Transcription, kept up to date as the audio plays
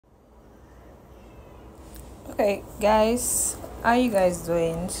Okay, guys, how you guys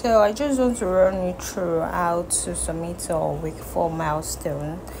doing? So I just want to run you through how to submit our week 4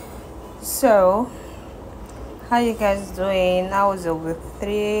 milestone. So how you guys doing? How was your week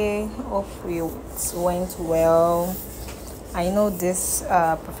 3? Hope it went well. I know this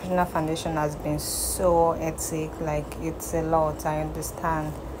professional foundation has been so hectic, like it's a lot, I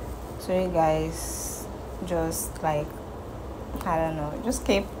understand. So you guys just like, I don't know, just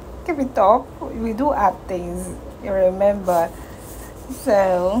keep it up. We do hard things, you remember.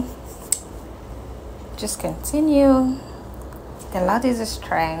 So just continue. The Lord is a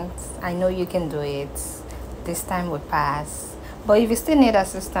strength. I know you can do it. This time will pass. But if you still need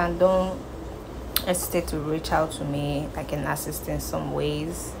assistance, don't hesitate to reach out to me. I can assist in some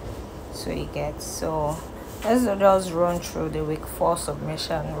ways. So you get. So let's just run through the week 4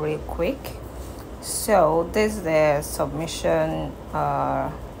 submission real quick. So this is the submission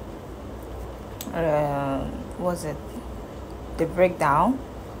was it the breakdown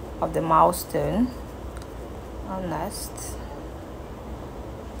of the milestone. Honest.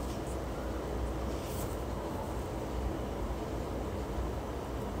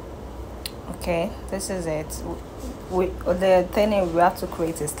 Okay, this is it. The thing is, we have to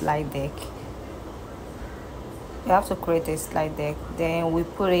create a slide deck. You have to create a slide deck. Then we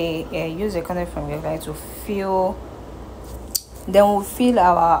put use a content from your guide to fill. Then we fill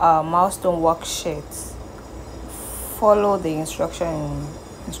our milestone worksheet. Follow the instruction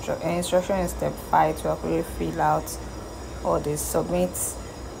in step 5 to actually fill out all this, submit,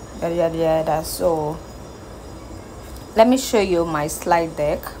 yada. So let me show you my slide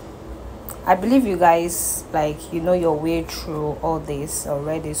deck. I believe you guys like you know your way through all this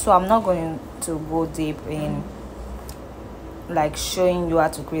already, so I'm not going to go deep in like showing you how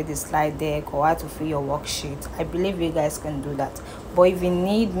to create a slide deck or how to fill your worksheet. I believe you guys can do that, but if you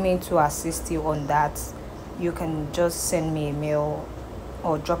need me to assist you on that, you can just send me a mail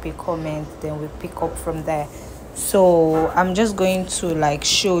or drop a comment, then we pick up from there. So I'm just going to like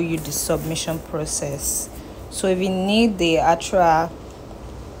show you the submission process. So if you need the actual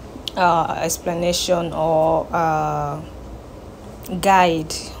explanation or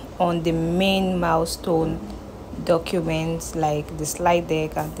guide on the main milestone documents like the slide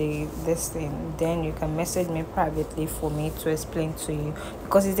deck and this thing, then you can message me privately for me to explain to you,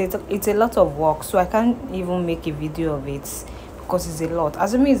 because it's a lot of work, so I can't even make a video of it because it's a lot.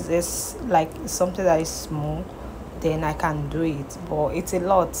 Assuming it's like something that is small, then I can do it, but it's a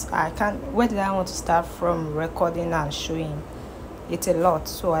lot. I can't. Where did I want to start from recording and showing? It's a lot,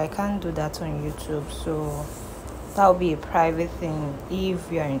 so I can't do that on YouTube. So that will be a private thing.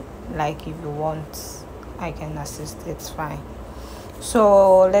 If you're like, if you want, I can assist. It's fine.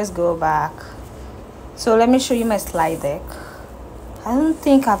 So let's go back. So let me show you my slide deck. I don't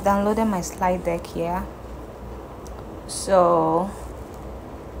think I've downloaded my slide deck here, so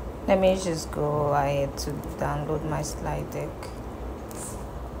let me just go ahead to download my slide deck.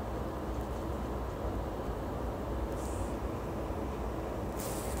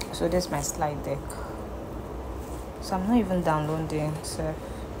 So this is my slide deck, so I'm not even downloading.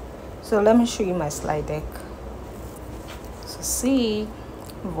 So let me show you my slide deck. So see,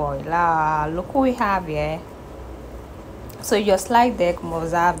 voila, look what we have here. So your slide deck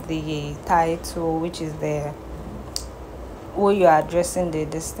must have the title, which is the who you are addressing the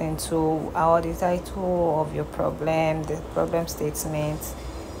distance to, or the title of your problem, the problem statement,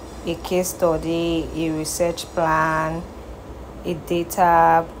 a case study, a research plan, a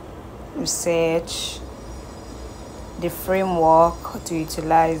data research, the framework to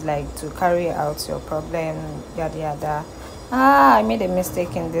utilize like to carry out your problem, yada. I made a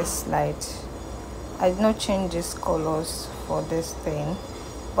mistake in this slide. I did not change these colors for this thing,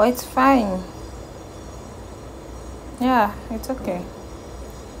 but it's fine. Yeah, it's okay.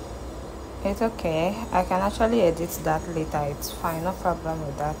 It's okay. I can actually edit that later. It's fine, no problem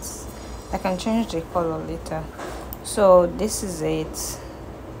with that. I can change the color later. So this is it.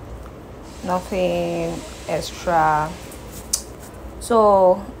 Nothing extra.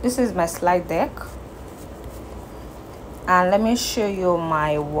 So this is my slide deck, and let me show you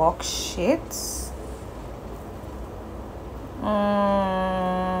my worksheets.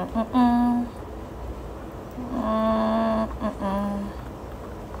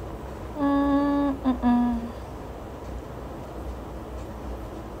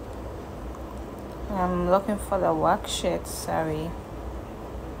 I'm looking for the worksheet, sorry.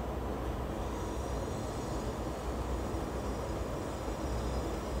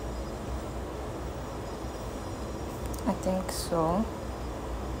 I think so.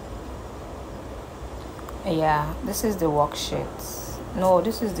 Yeah, this is the worksheet. No,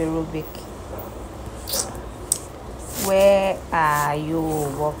 this is the rubric. Where are your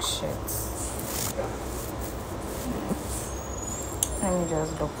worksheets? Let me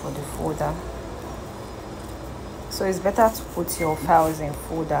just look for the folder. So it's better to put your files in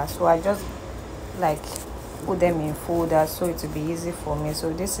folder, so I just like put them in folder so it will be easy for me.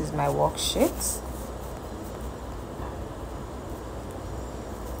 So this is my worksheet.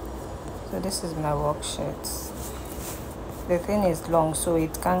 So this is my worksheet. The thing is long, so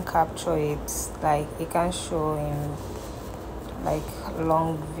it can't capture it, like it can't show in like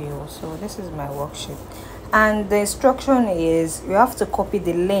long view. So this is my worksheet, and the instruction is you have to copy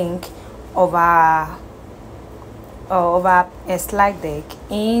the link of a slide deck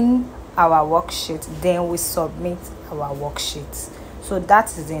in our worksheet, then we submit our worksheet. So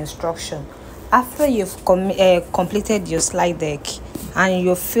that is the instruction. After you've completed your slide deck and you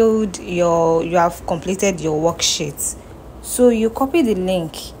have completed your worksheet, so you copy the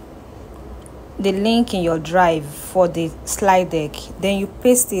link in your drive for the slide deck, then you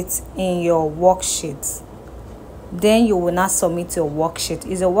paste it in your worksheet, then you will now submit your worksheet.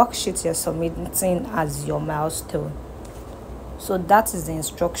 It's a worksheet you're submitting as your milestone. So that is the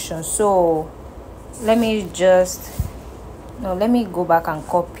instruction. So let me go back and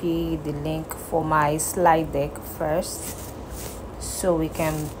copy the link for my slide deck first, so we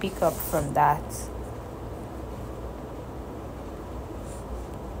can pick up from that.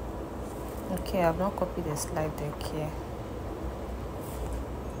 Okay, I've not copied the slide deck here.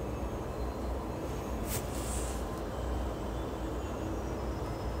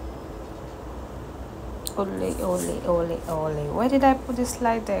 Ole. Where did I put the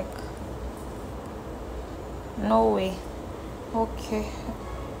slide deck? No way. Okay.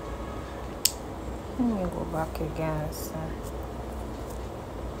 Let me go back again. So.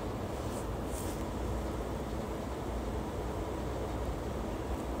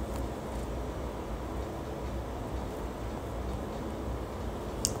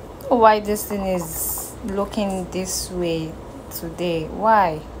 Why this thing is looking this way today?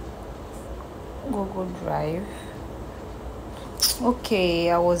 Why? Google Drive. Okay,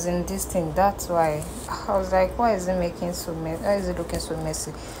 I was in this thing, that's why I was like, why is it making so messy? Why is it looking so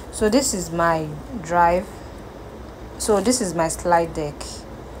messy? So this is my drive, so this is my slide deck.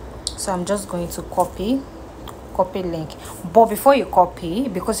 So I'm just going to copy link. But before you copy,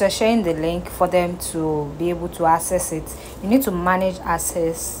 because you're sharing the link for them to be able to access it, you need to manage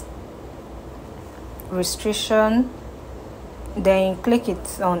access restriction, then click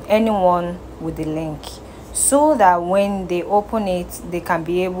it on anyone with the link, so that when they open it, they can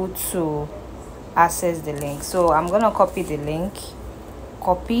be able to access the link. So I'm gonna copy the link,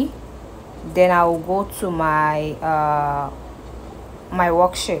 then I will go to my my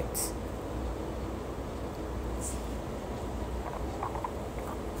worksheet.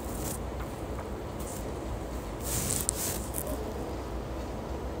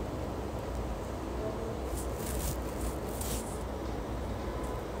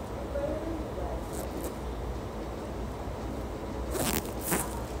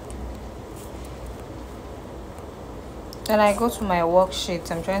 Then I go to my worksheet.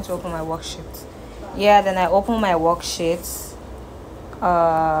 I'm trying to open my worksheet. Yeah, then I open my worksheet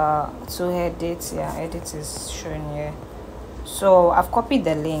to edit. Yeah, edit is shown here. So I've copied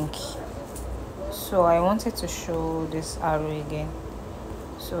the link. So I wanted to show this arrow again,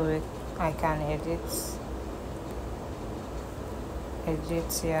 so I can edit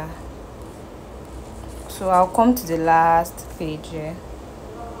here. So I'll come to the last page here.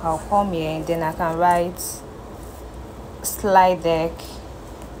 I'll come here and then I can write slide deck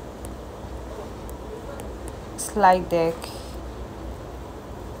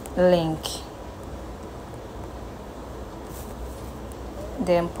link,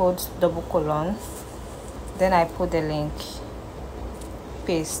 then put double colon, then I put the link,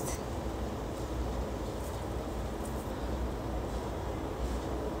 paste.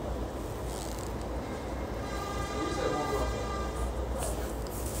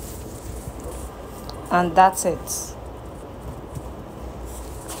 And that's it.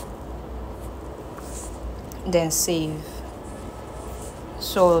 Then save.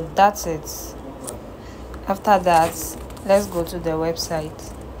 So that's it. After that, let's go to the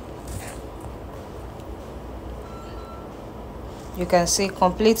website. You can see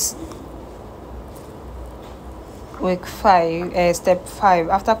complete week 5, step 5.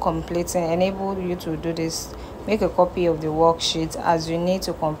 After completing, enable you to do this. Make a copy of the worksheet, as you need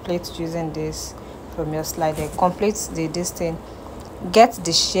to complete using this from your slide deck. Complete this thing. Get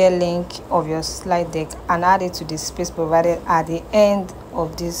the share link of your slide deck and add it to the space provided at the end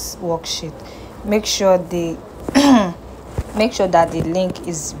of this worksheet. Make sure that the link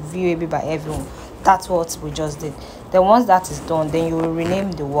is viewable by everyone. That's what we just did. Then once that is done, then you will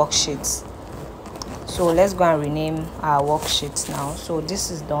rename the worksheet. So let's go and rename our worksheet now. So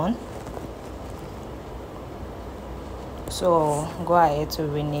this is done. So go ahead to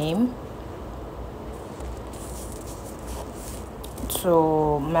rename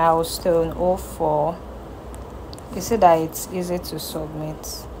to milestone 04. You see that it's easy to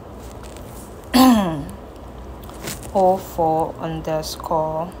submit. 04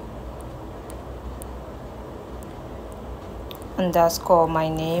 underscore my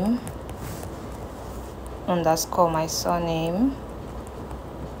name underscore my surname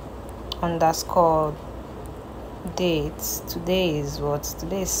underscore dates. Today is what?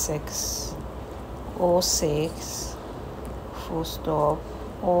 Today is 6/06 full stop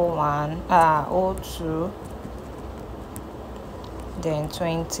 02 then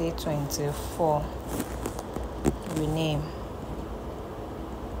 2024. Rename.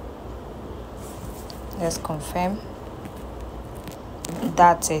 Let's confirm.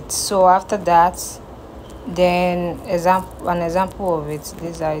 That's it. So after that, then an example of it,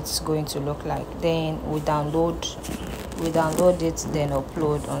 this is how it's going to look like. Then we download it, then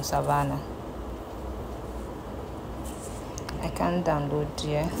upload on Savannah. I can't download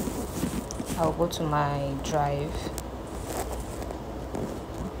here. I'll go to my drive.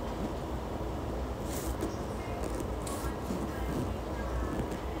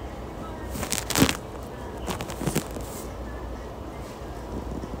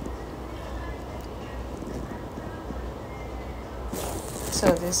 So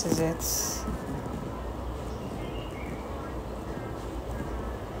this is it.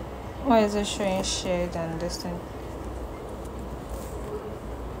 Why is it showing shared and this thing?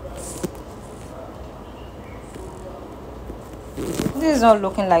 This is not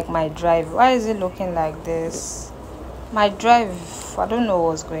looking like my drive. Why is it looking like this? My drive, I don't know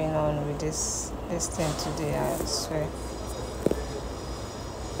what's going on with this thing today, I swear.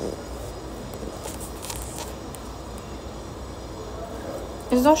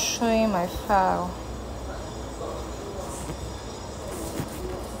 It's not showing my file.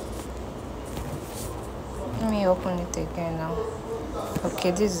 Let me open it again now.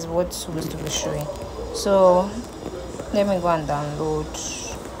 Okay, this is what's supposed to be showing. So let me go and download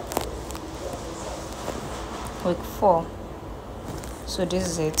week 4. So this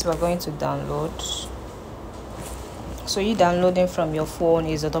is it. We're going to download. So you downloading from your phone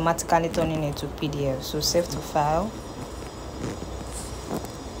is automatically turning into PDF. So save to file.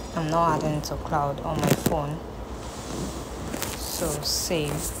 I'm not adding it to cloud on my phone. So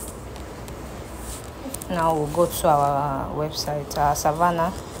save. Now we'll go to our website,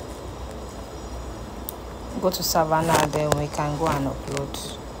 Savannah. Go to Savannah, then we can go and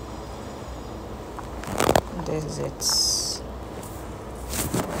upload. This is it.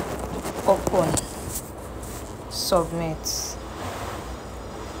 Open. Submit.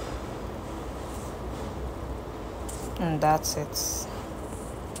 And that's it.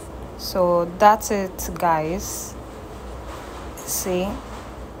 So that's it, guys. See,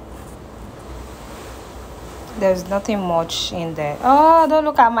 there's nothing much in there. Oh, don't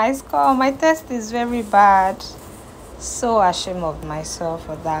look at my score. My test is very bad. So ashamed of myself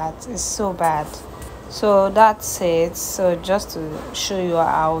for that. It's so bad. So that's it. So just to show you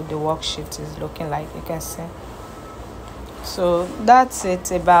how the worksheet is looking like, you can see. So that's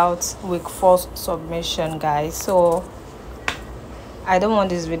it about week 4 submission, guys. So I don't want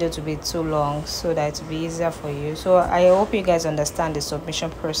this video to be too long so that it will be easier for you. So I hope you guys understand the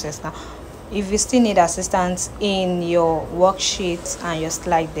submission process now. If you still need assistance in your worksheet and your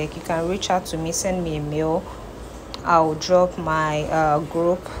slide deck, you can reach out to me, send me a mail. I'll drop my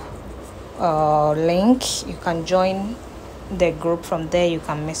group link. You can join the group. From there you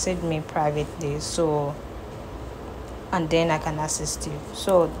can message me privately, so and then I can assist you.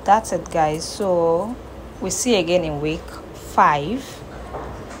 So that's it, guys. So we'll see you again in week 5.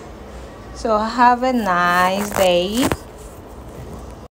 So have a nice day.